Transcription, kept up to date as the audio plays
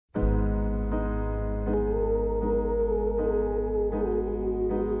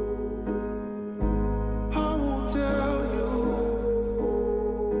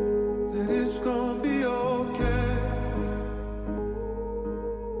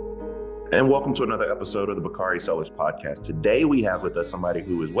And welcome to another episode of the Bakari Sellers Podcast. Today we have with us somebody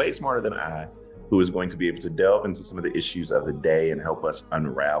who is way smarter than I, who is going to be able to delve into some of the issues of the day and help us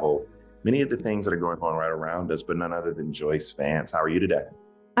unravel many of the things that are going on right around us, but none other than Joyce Vance. How are you today?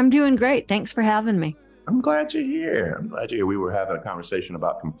 I'm doing great. Thanks for having me. I'm glad you're here. We were having a conversation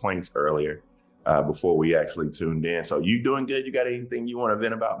about complaints earlier before we actually tuned in. So you doing good? You got anything you want to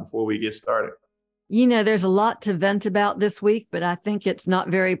vent about before we get started? You know, there's a lot to vent about this week, but I think it's not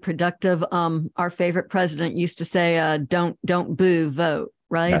very productive. Our favorite president used to say, don't boo, vote,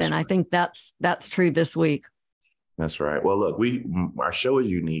 right? That's and right. I think that's true this week. That's right. Well, look, our show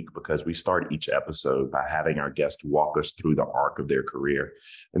is unique because we start each episode by having our guest walk us through the arc of their career.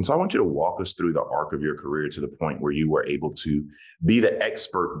 And so I want you to walk us through the arc of your career to the point where you were able to be the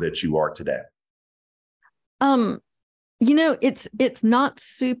expert that you are today. You know, it's not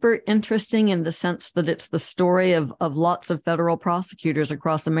super interesting in the sense that it's the story of lots of federal prosecutors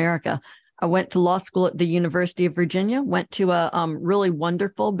across America. I went to law school at the University of Virginia, went to a really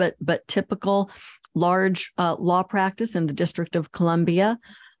wonderful but typical large law practice in the District of Columbia,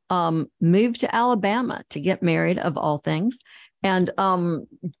 moved to Alabama to get married, of all things, and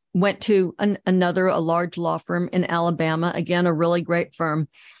went to a large law firm in Alabama, again, a really great firm,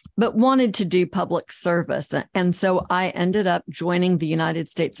 but wanted to do public service. And so I ended up joining the United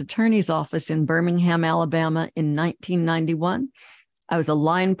States Attorney's Office in Birmingham, Alabama in 1991. I was a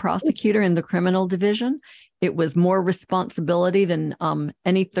line prosecutor in the criminal division. It was more responsibility than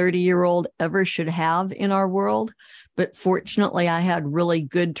any 30-year-old ever should have in our world. But fortunately, I had really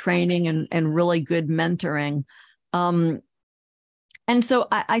good training and really good mentoring. And so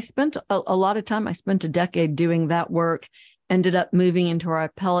I spent a lot of time. I spent a decade doing that work, ended up moving into our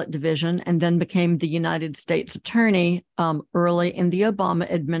appellate division, and then became the United States Attorney early in the Obama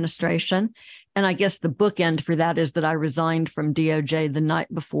administration. And I guess the bookend for that is that I resigned from DOJ the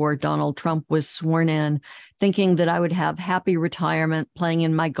night before Donald Trump was sworn in, thinking that I would have happy retirement, playing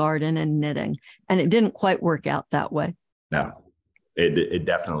in my garden and knitting. And it didn't quite work out that way. No, it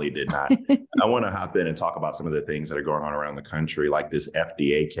definitely did not. I want to hop in and talk about some of the things that are going on around the country, like this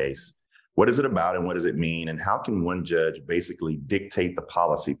FDA case. What is it about and what does it mean? And how can one judge basically dictate the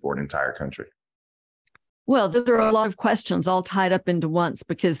policy for an entire country? Well, there are a lot of questions all tied up into once,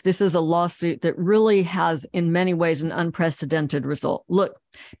 because this is a lawsuit that really has, in many ways, an unprecedented result. Look,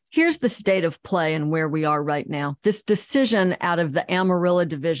 here's the state of play and where we are right now. This decision out of the Amarillo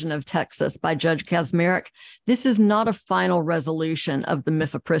Division of Texas by Judge Kaczmarek, this is not a final resolution of the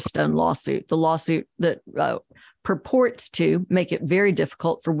mifepristone lawsuit, the lawsuit that purports to make it very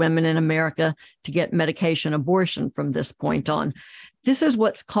difficult for women in America to get medication abortion from this point on. This is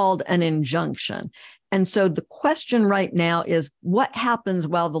what's called an injunction. And so the question right now is, what happens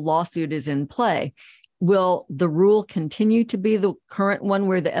while the lawsuit is in play? Will the rule continue to be the current one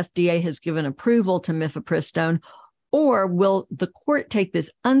where the FDA has given approval to mifepristone, or will the court take this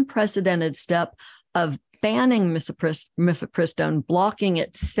unprecedented step of banning mifepristone, blocking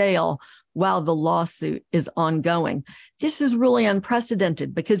its sale while the lawsuit is ongoing? This is really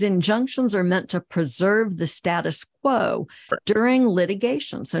unprecedented because injunctions are meant to preserve the status quo during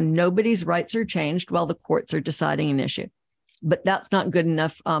litigation. So nobody's rights are changed while the courts are deciding an issue. But that's not good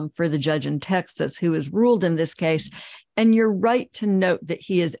enough for the judge in Texas who has ruled in this case. And you're right to note that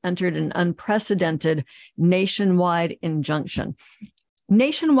he has entered an unprecedented nationwide injunction.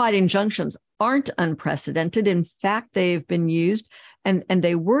 Nationwide injunctions aren't unprecedented. In fact, they've been used and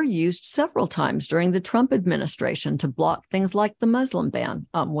they were used several times during the Trump administration to block things like the Muslim ban,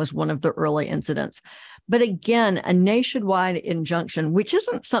 was one of the early incidents. But again, a nationwide injunction, which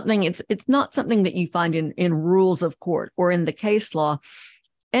isn't something, it's not something that you find in rules of court or in the case law.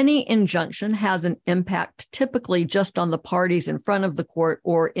 Any injunction has an impact typically just on the parties in front of the court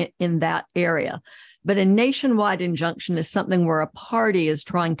or in that area. But a nationwide injunction is something where a party is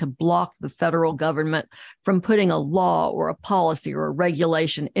trying to block the federal government from putting a law or a policy or a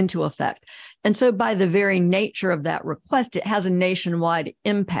regulation into effect. And so by the very nature of that request, it has a nationwide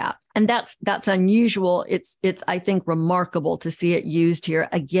impact. And that's unusual. It's I think, remarkable to see it used here.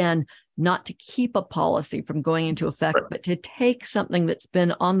 Again, not to keep a policy from going into effect, but to take something that's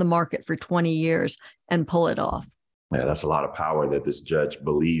been on the market for 20 years and pull it off. Yeah, that's a lot of power that this judge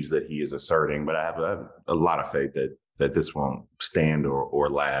believes that he is asserting, but I have a lot of faith that this won't stand or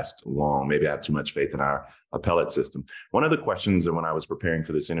last long. Maybe I have too much faith in our appellate system. One of the questions that when I was preparing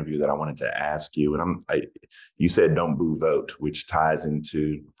for this interview that I wanted to ask you, and you said don't boo vote, which ties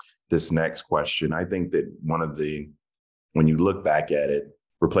into this next question. I think that when you look back at it,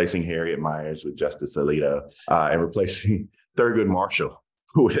 replacing Harriet Miers with Justice Alito and replacing Thurgood Marshall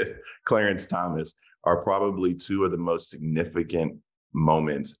with Clarence Thomas are probably two of the most significant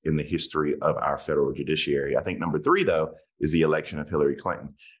moments in the history of our federal judiciary. I think number 3, though, is the election of Hillary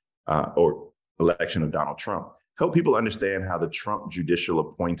Clinton or election of Donald Trump. Help people understand how the Trump judicial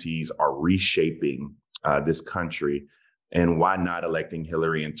appointees are reshaping this country, and why not electing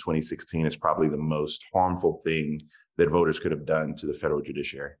Hillary in 2016 is probably the most harmful thing that voters could have done to the federal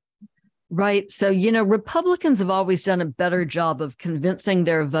judiciary. Right. So, Republicans have always done a better job of convincing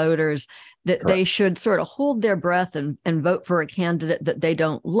their voters that Correct. They should sort of hold their breath and vote for a candidate that they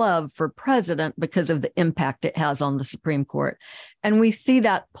don't love for president because of the impact it has on the Supreme Court. And we see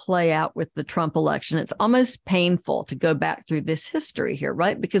that play out with the Trump election. It's almost painful to go back through this history here,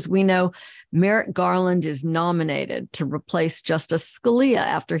 right? Because we know Merrick Garland is nominated to replace Justice Scalia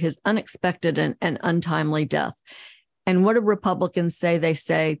after his unexpected and untimely death. And what do Republicans say? They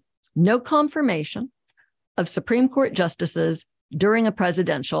say, no confirmation of Supreme Court justices during a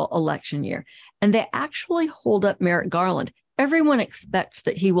presidential election year. And they actually hold up Merrick Garland. Everyone expects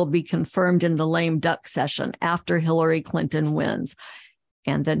that he will be confirmed in the lame duck session after Hillary Clinton wins.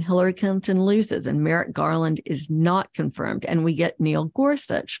 And then Hillary Clinton loses and Merrick Garland is not confirmed. And we get Neil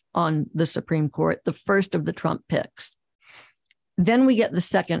Gorsuch on the Supreme Court, the first of the Trump picks. Then we get the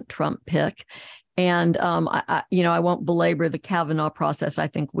second Trump pick. And, I won't belabor the Kavanaugh process. I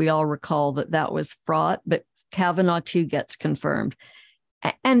think we all recall that was fraught, but Kavanaugh too gets confirmed.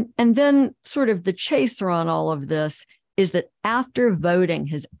 And then sort of the chaser on all of this is that after voting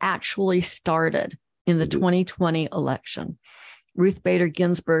has actually started in the 2020 election, Ruth Bader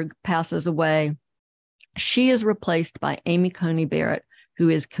Ginsburg passes away. She is replaced by Amy Coney Barrett, who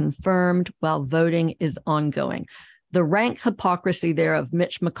is confirmed while voting is ongoing. The rank hypocrisy there of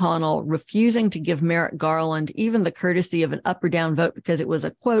Mitch McConnell refusing to give Merrick Garland even the courtesy of an up or down vote because it was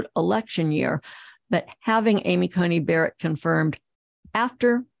a, quote, election year, but having Amy Coney Barrett confirmed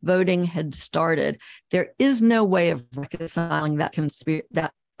after voting had started, there is no way of reconciling that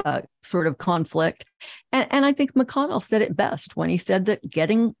sort of conflict. And I think McConnell said it best when he said that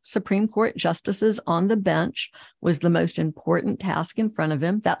getting Supreme Court justices on the bench was the most important task in front of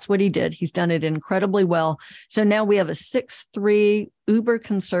him. That's what he did. He's done it incredibly well. So now we have a 6-3 uber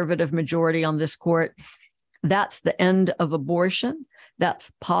conservative majority on this court. That's the end of abortion.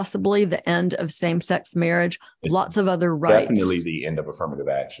 That's possibly the end of same-sex marriage, lots of other rights. Definitely the end of affirmative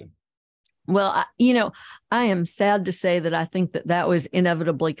action. Well, I am sad to say that I think that was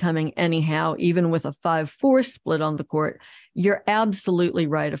inevitably coming anyhow, even with a 5-4 split on the court. You're absolutely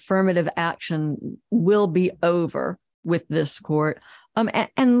right. Affirmative action will be over with this court.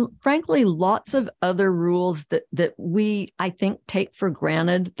 And frankly, lots of other rules that we, I think, take for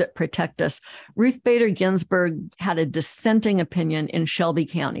granted that protect us. Ruth Bader Ginsburg had a dissenting opinion in Shelby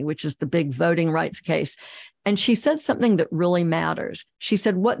County, which is the big voting rights case. And she said something that really matters. She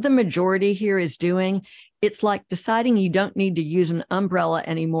said, what the majority here is doing, it's like deciding you don't need to use an umbrella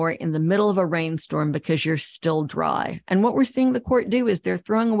anymore in the middle of a rainstorm because you're still dry. And what we're seeing the court do is they're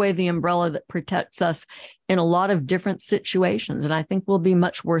throwing away the umbrella that protects us in a lot of different situations. And I think we'll be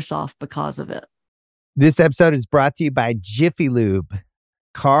much worse off because of it. This episode is brought to you by Jiffy Lube.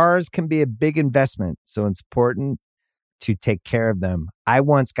 Cars can be a big investment, so it's important to take care of them. I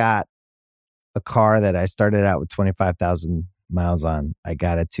once got a car that I started out with 25,000 miles on. I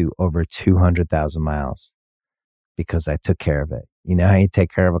got it to over 200,000 miles because I took care of it. You know how you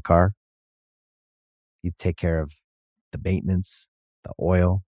take care of a car? You take care of the maintenance, the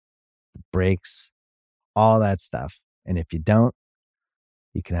oil, the brakes, all that stuff. And if you don't,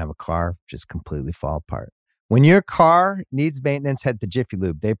 you can have a car just completely fall apart. When your car needs maintenance, head to Jiffy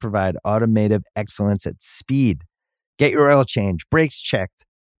Lube. They provide automotive excellence at speed. Get your oil change, brakes checked,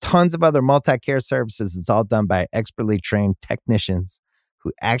 tons of other multi-care services. It's all done by expertly trained technicians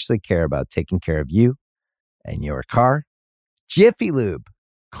who actually care about taking care of you and your car. Jiffy Lube,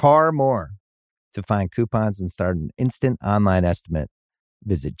 car more. To find coupons and start an instant online estimate,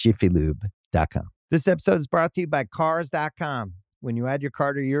 visit jiffylube.com. This episode is brought to you by Cars.com. When you add your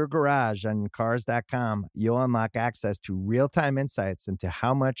car to your garage on Cars.com, you'll unlock access to real-time insights into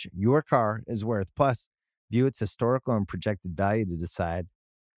how much your car is worth. Plus, view its historical and projected value to decide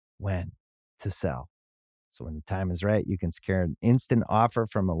when to sell. So when the time is right, you can secure an instant offer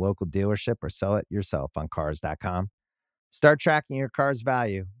from a local dealership or sell it yourself on Cars.com. Start tracking your car's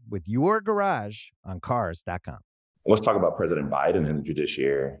value with your garage on Cars.com. Let's talk about President Biden and the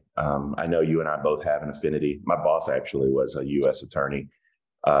judiciary. I know you and I both have an affinity. My boss actually was a U.S. attorney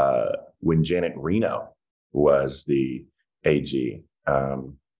when Janet Reno was the AG.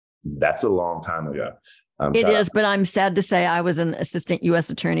 That's a long time ago. It is, but I'm sad to say I was an assistant U.S.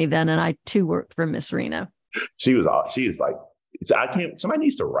 attorney then, and I too worked for Miss Reno. She is like, somebody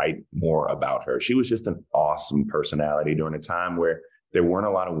needs to write more about her. She was just an awesome personality during a time where there weren't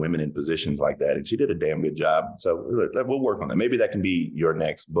a lot of women in positions like that. And she did a damn good job. So we'll work on that. Maybe that can be your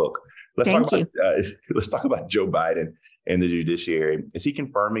next book. Let's talk about Joe Biden and the judiciary. Is he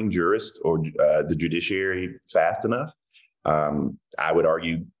confirming jurists or the judiciary fast enough? I would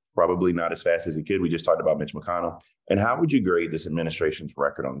argue probably not as fast as he could. We just talked about Mitch McConnell. And how would you grade this administration's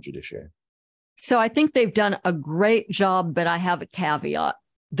record on the judiciary? So I think they've done a great job, but I have a caveat.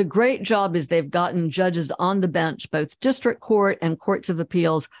 The great job is they've gotten judges on the bench, both district court and courts of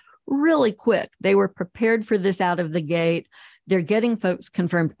appeals, really quick. They were prepared for this out of the gate. They're getting folks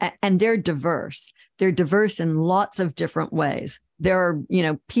confirmed, and they're diverse. They're diverse in lots of different ways. There are,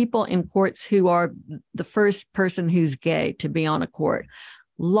 people in courts who are the first person who's gay to be on a court.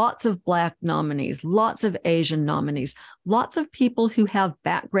 Lots of Black nominees, lots of Asian nominees, lots of people who have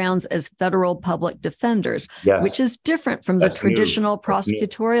backgrounds as federal public defenders, yes, which is different from the traditional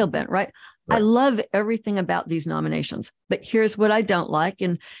prosecutorial bent, right? I love everything about these nominations, but here's what I don't like.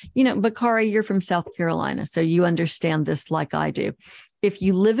 And, Bakari, you're from South Carolina, so you understand this like I do. If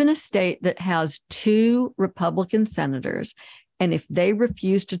you live in a state that has 2 Republican senators, and if they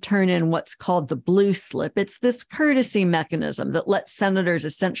refuse to turn in what's called the blue slip, it's this courtesy mechanism that lets senators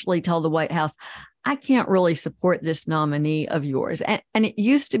essentially tell the White House, I can't really support this nominee of yours. And it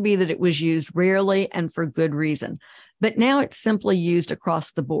used to be that it was used rarely and for good reason. But now it's simply used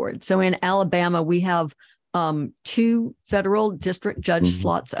across the board. So in Alabama, we have 2 federal district judge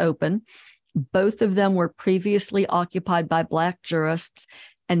slots open. Both of them were previously occupied by Black jurists,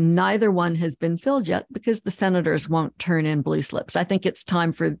 and neither one has been filled yet because the senators won't turn in blue slips. I think it's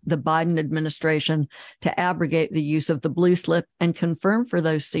time for the Biden administration to abrogate the use of the blue slip and confirm for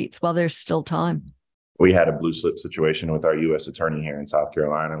those seats while there's still time. We had a blue slip situation with our U.S. attorney here in South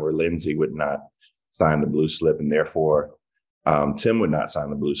Carolina where Lindsay would not sign the blue slip, and therefore Tim would not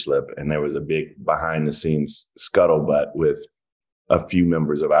sign the blue slip. And there was a big behind the scenes scuttlebutt with a few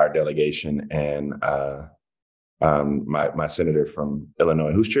members of our delegation and my senator from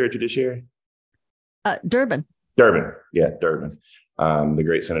Illinois, who's chair of judiciary? Durbin. Yeah, Durbin. The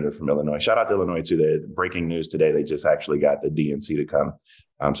great senator from Illinois. Shout out to Illinois too. The breaking news today, they just actually got the DNC to come.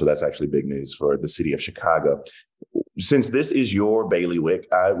 So that's actually big news for the city of Chicago. Since this is your bailiwick,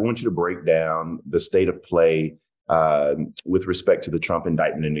 I want you to break down the state of play with respect to the Trump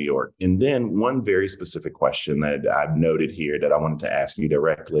indictment in New York. And then one very specific question that I've noted here that I wanted to ask you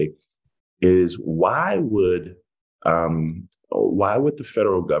directly is why would the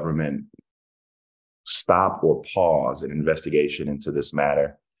federal government stop or pause an investigation into this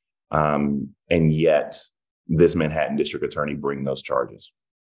matter, and yet this Manhattan district attorney bring those charges?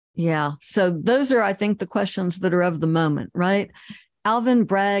 Yeah. So those are, I think, the questions that are of the moment, right? Alvin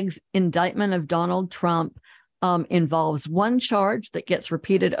Bragg's indictment of Donald Trump involves one charge that gets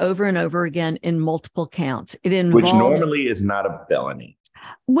repeated over and over again in multiple counts. It involves, which normally is not a felony.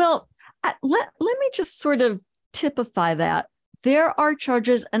 Well, let me just sort of typify that. There are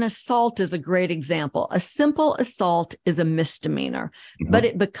charges. An assault is a great example. A simple assault is a misdemeanor, but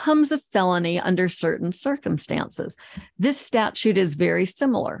it becomes a felony under certain circumstances. This statute is very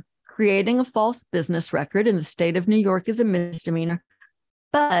similar. Creating a false business record in the state of New York is a misdemeanor.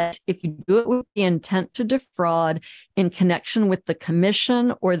 But if you do it with the intent to defraud in connection with the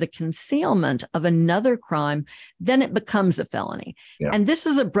commission or the concealment of another crime, then it becomes a felony. Yeah. And this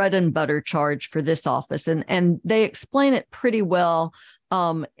is a bread and butter charge for this office. And they explain it pretty well,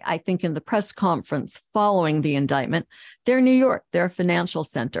 I think, in the press conference following the indictment. They're New York. They're a financial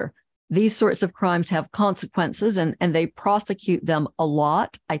center. These sorts of crimes have consequences, and they prosecute them a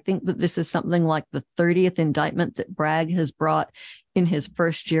lot. I think that this is something like the 30th indictment that Bragg has brought in his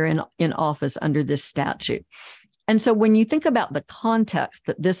first year in office under this statute. And so when you think about the context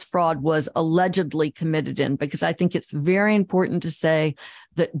that this fraud was allegedly committed in, because I think it's very important to say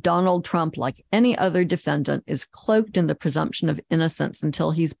that Donald Trump, like any other defendant, is cloaked in the presumption of innocence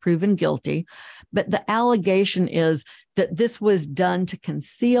until he's proven guilty. But the allegation is that this was done to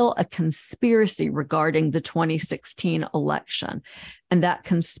conceal a conspiracy regarding the 2016 election. And that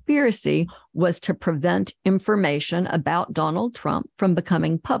conspiracy was to prevent information about Donald Trump from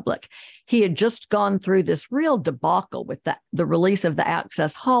becoming public. He had just gone through this real debacle with the release of the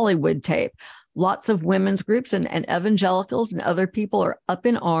Access Hollywood tape. Lots of women's groups and evangelicals and other people are up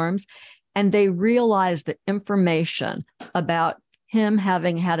in arms, and they realize that information about him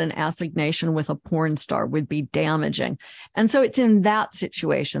having had an assignation with a porn star would be damaging. And so it's in that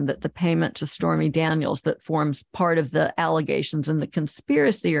situation that the payment to Stormy Daniels that forms part of the allegations and the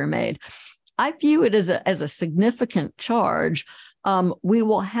conspiracy are made. I view it as a significant charge. We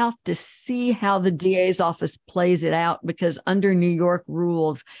will have to see how the DA's office plays it out, because under New York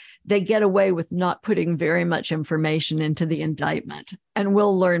rules, they get away with not putting very much information into the indictment. And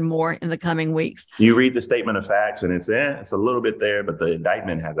we'll learn more in the coming weeks. You read the statement of facts and it's a little bit there, but the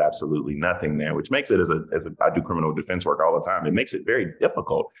indictment has absolutely nothing there, which makes it, I do criminal defense work all the time, it makes it very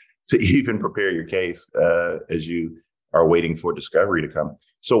difficult to even prepare your case as you are waiting for discovery to come.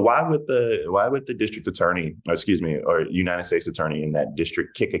 So why would the district attorney, or United States attorney in that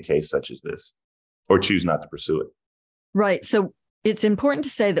district kick a case such as this or choose not to pursue it? Right. So it's important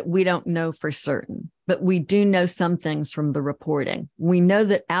to say that we don't know for certain, but we do know some things from the reporting. We know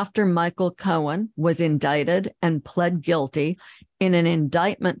that after Michael Cohen was indicted and pled guilty in an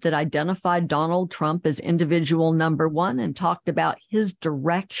indictment that identified Donald Trump as individual number one and talked about his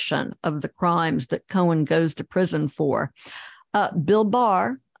direction of the crimes that Cohen goes to prison for, Bill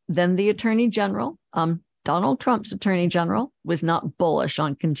Barr, then the attorney general, Donald Trump's attorney general, was not bullish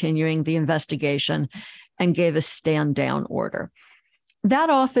on continuing the investigation and gave a stand down order.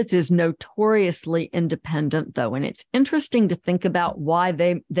 That office is notoriously independent, though, and it's interesting to think about why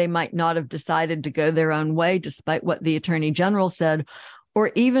they might not have decided to go their own way, despite what the attorney general said,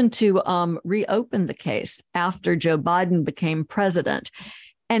 or even to reopen the case after Joe Biden became president.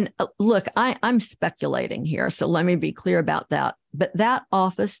 And look, I'm speculating here, so let me be clear about that. But that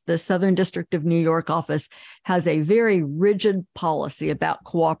office, the Southern District of New York office, has a very rigid policy about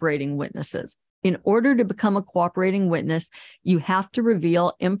cooperating witnesses. In order to become a cooperating witness, you have to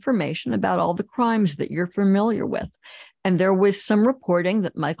reveal information about all the crimes that you're familiar with. And there was some reporting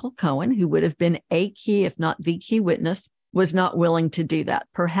that Michael Cohen, who would have been a key, if not the key witness, was not willing to do that.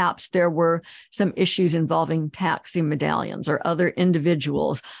 Perhaps there were some issues involving taxi medallions or other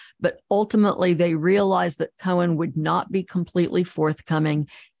individuals, but ultimately they realized that Cohen would not be completely forthcoming,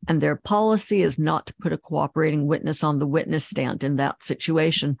 and their policy is not to put a cooperating witness on the witness stand in that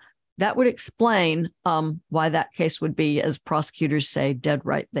situation. That would explain why that case would be, as prosecutors say, dead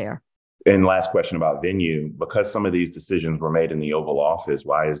right there. And last question about venue, because some of these decisions were made in the Oval Office,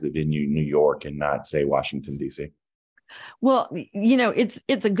 why is the venue New York and not, say, Washington, D.C.? Well, it's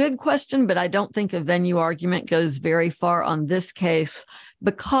a good question, but I don't think a venue argument goes very far on this case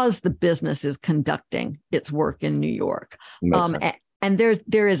because the business is conducting its work in New York. And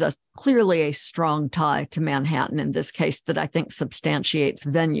there is clearly a strong tie to Manhattan in this case that I think substantiates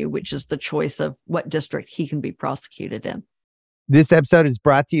venue, which is the choice of what district he can be prosecuted in. This episode is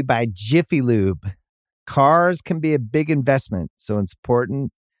brought to you by Jiffy Lube. Cars can be a big investment, so it's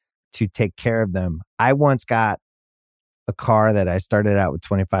important to take care of them. I once got a car that I started out with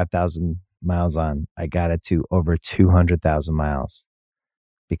 25,000 miles on. I got it to over 200,000 miles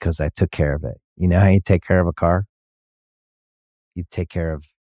because I took care of it. You know how you take care of a car? You take care of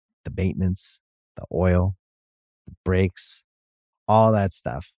the maintenance, the oil, the brakes, all that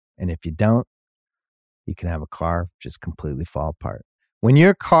stuff. And if you don't, you can have a car just completely fall apart. When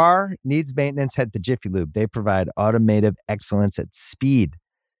your car needs maintenance, head to Jiffy Lube. They provide automotive excellence at speed.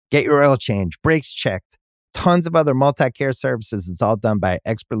 Get your oil change, brakes checked, tons of other multi-care services. It's all done by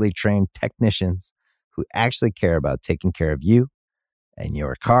expertly trained technicians who actually care about taking care of you and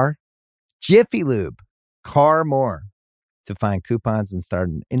your car. Jiffy Lube, car more. To find coupons and start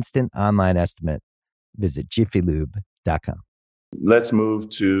an instant online estimate, visit jiffylube.com. Let's move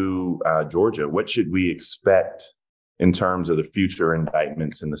to Georgia. What should we expect in terms of the future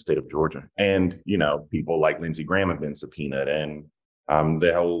indictments in the state of Georgia? And, people like Lindsey Graham have been subpoenaed and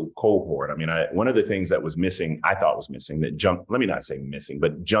the whole cohort. I mean, one of the things that was missing, I thought was missing, let me not say missing,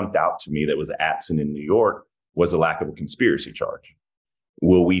 but jumped out to me that was absent in New York was the lack of a conspiracy charge.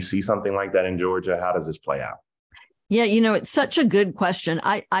 Will we see something like that in Georgia? How does this play out? Yeah, it's such a good question.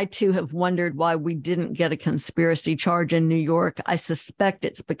 I too have wondered why we didn't get a conspiracy charge in New York. I suspect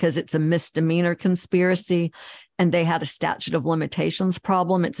it's because it's a misdemeanor conspiracy and they had a statute of limitations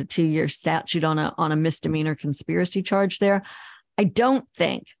problem. It's a 2-year statute on a misdemeanor conspiracy charge there. I don't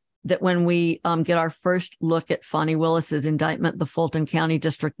think that when we get our first look at Fani Willis's indictment, the Fulton County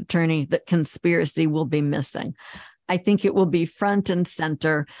District Attorney, that conspiracy will be missing. I think it will be front and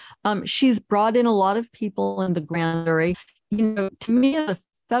center. She's brought in a lot of people in the grand jury. To me, as a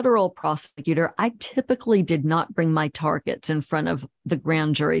federal prosecutor, I typically did not bring my targets in front of the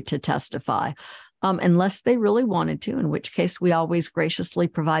grand jury to testify, unless they really wanted to, in which case we always graciously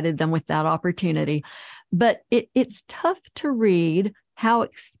provided them with that opportunity. But it's tough to read how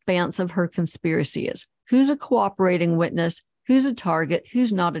expansive her conspiracy is. Who's a cooperating witness? Who's a target?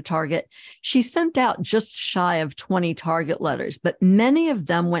 Who's not a target? She sent out just shy of 20 target letters, but many of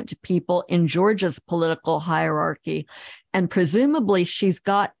them went to people in Georgia's political hierarchy. And presumably she's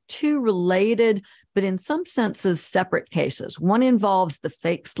got 2 related, but in some senses separate cases. One involves the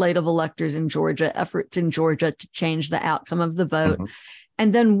fake slate of electors in Georgia, efforts in Georgia to change the outcome of the vote. Mm-hmm.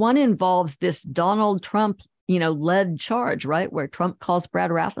 And then one involves this Donald Trump, led charge, right? Where Trump calls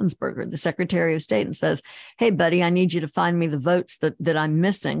Brad Raffensperger, the Secretary of State, and says, hey, buddy, I need you to find me the votes that I'm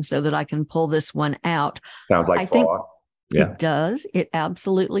missing so that I can pull this one out. Sounds like fraud. Yeah. It does. It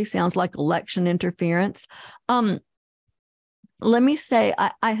absolutely sounds like election interference. Let me say,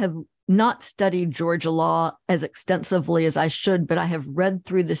 I have not studied Georgia law as extensively as I should, but I have read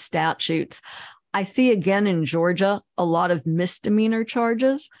through the statutes. I see again in Georgia a lot of misdemeanor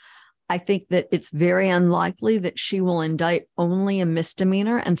charges. I think that it's very unlikely that she will indict only a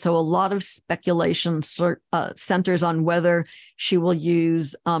misdemeanor. And so a lot of speculation centers on whether she will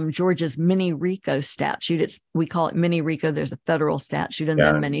use Georgia's mini RICO statute. We call it mini RICO. There's a federal statute, and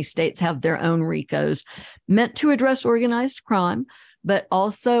then many states have their own RICOs meant to address organized crime, but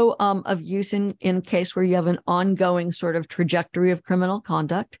also of use in case where you have an ongoing sort of trajectory of criminal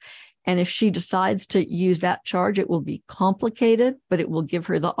conduct. And if she decides to use that charge, it will be complicated, but it will give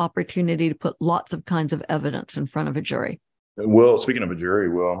her the opportunity to put lots of kinds of evidence in front of a jury. Well, speaking of a jury,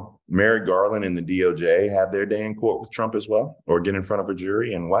 will Merrick Garland and the DOJ have their day in court with Trump as well, or get in front of a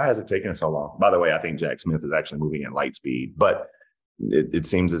jury? And why has it taken so long? By the way, I think Jack Smith is actually moving at light speed, but it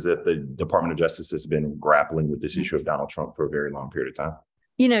seems as if the Department of Justice has been grappling with this issue of Donald Trump for a very long period of time.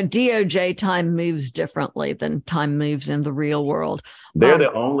 DOJ time moves differently than time moves in the real world. They're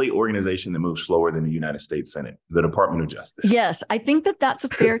the only organization that moves slower than the United States Senate, the Department of Justice. Yes, I think that's a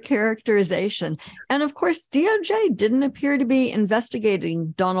fair characterization. And of course, DOJ didn't appear to be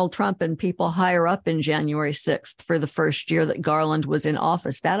investigating Donald Trump and people higher up in January 6th for the first year that Garland was in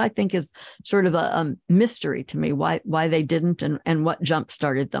office. That, I think, is sort of a mystery to me, why they didn't and what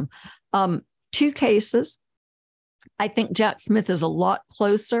jump-started them. 2 cases. I think Jack Smith is a lot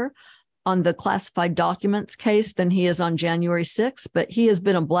closer on the classified documents case than he is on January 6th, but he has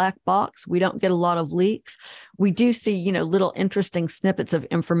been a black box. We don't get a lot of leaks. We do see, little interesting snippets of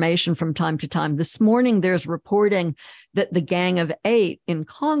information from time to time. This morning, there's reporting that the Gang of 8 in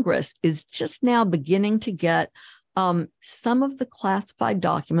Congress is just now beginning to get some of the classified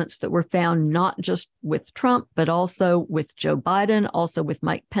documents that were found not just with Trump, but also with Joe Biden, also with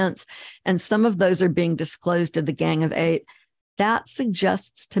Mike Pence. And some of those are being disclosed to the Gang of 8. That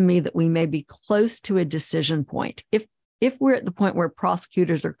suggests to me that we may be close to a decision point. If we're at the point where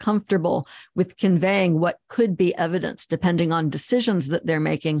prosecutors are comfortable with conveying what could be evidence, depending on decisions that they're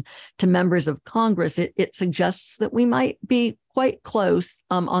making to members of Congress, it suggests that we might be quite close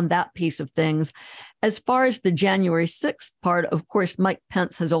on that piece of things. As far as the January 6th part, of course, Mike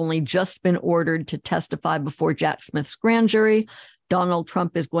Pence has only just been ordered to testify before Jack Smith's grand jury. Donald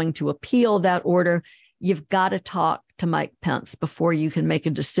Trump is going to appeal that order. You've got to talk to Mike Pence before you can make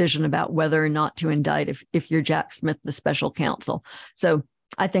a decision about whether or not to indict if you're Jack Smith, the special counsel. So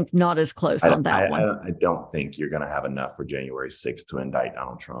I think not as close on that one. I don't think you're going to have enough for January 6th to indict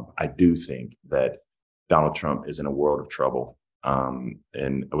Donald Trump. I do think that Donald Trump is in a world of trouble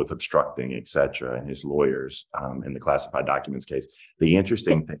and with obstructing, et cetera, and his lawyers in the classified documents case. The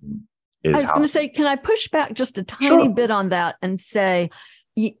interesting thing is I was going to say, can I push back just a tiny bit on that and say,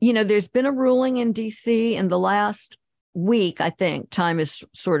 there's been a ruling in D.C. in the last week, I think. Time is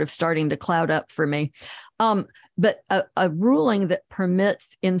sort of starting to cloud up for me. But a ruling that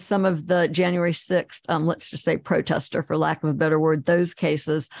permits in some of the January 6th, let's just say protester, for lack of a better word, those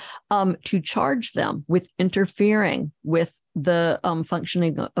cases, to charge them with interfering with the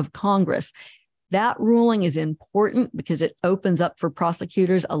functioning of Congress. That ruling is important because it opens up for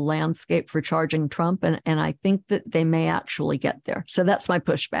prosecutors a landscape for charging Trump. And I think that they may actually get there. So that's my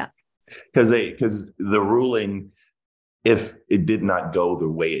pushback. Because the ruling, if it did not go the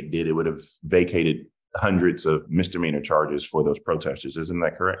way it did, it would have vacated hundreds of misdemeanor charges for those protesters. Isn't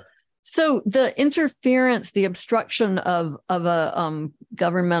that correct? So the interference, the obstruction of a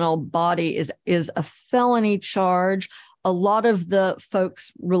governmental body is a felony charge. A lot of the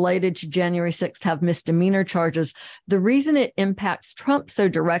folks related to January 6th have misdemeanor charges. The reason it impacts Trump so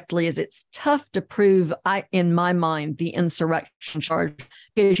directly is it's tough to prove, in my mind, the insurrection charge,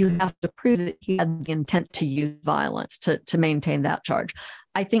 because you have to prove that he had the intent to use violence to maintain that charge.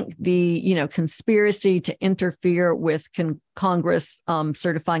 I think the conspiracy to interfere with Congress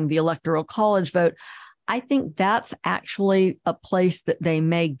certifying the Electoral College vote, I think that's actually a place that they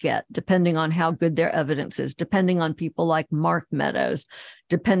may get, depending on how good their evidence is, depending on people like Mark Meadows,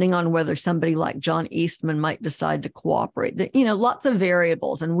 depending on whether somebody like John Eastman might decide to cooperate. Lots of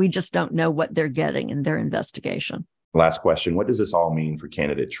variables, and we just don't know what they're getting in their investigation. Last question. What does this all mean for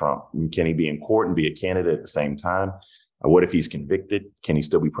candidate Trump? Can he be in court and be a candidate at the same time? What if he's convicted? Can he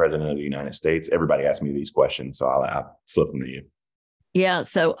still be president of the United States? Everybody asks me these questions, so I'll flip them to you. Yeah.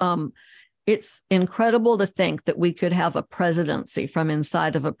 So it's incredible to think that we could have a presidency from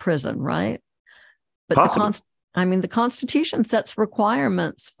inside of a prison, right? But the Constitution sets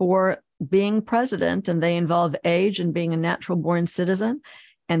requirements for being president, and they involve age and being a natural born citizen.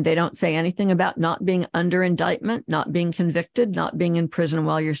 And they don't say anything about not being under indictment, not being convicted, not being in prison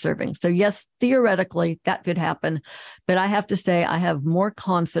while you're serving. So yes, theoretically, that could happen. But I have to say, I have more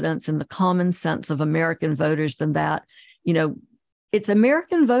confidence in the common sense of American voters than that. It's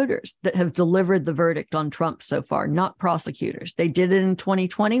American voters that have delivered the verdict on Trump so far, not prosecutors. They did it in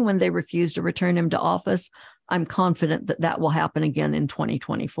 2020 when they refused to return him to office. I'm confident that that will happen again in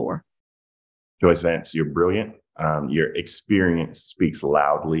 2024. Joyce Vance, you're brilliant. Your experience speaks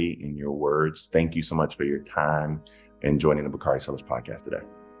loudly in your words. Thank you so much for your time and joining the Bacardi Sellers podcast today.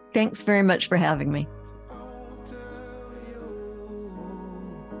 Thanks very much for having me.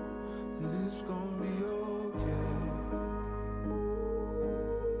 It's gonna be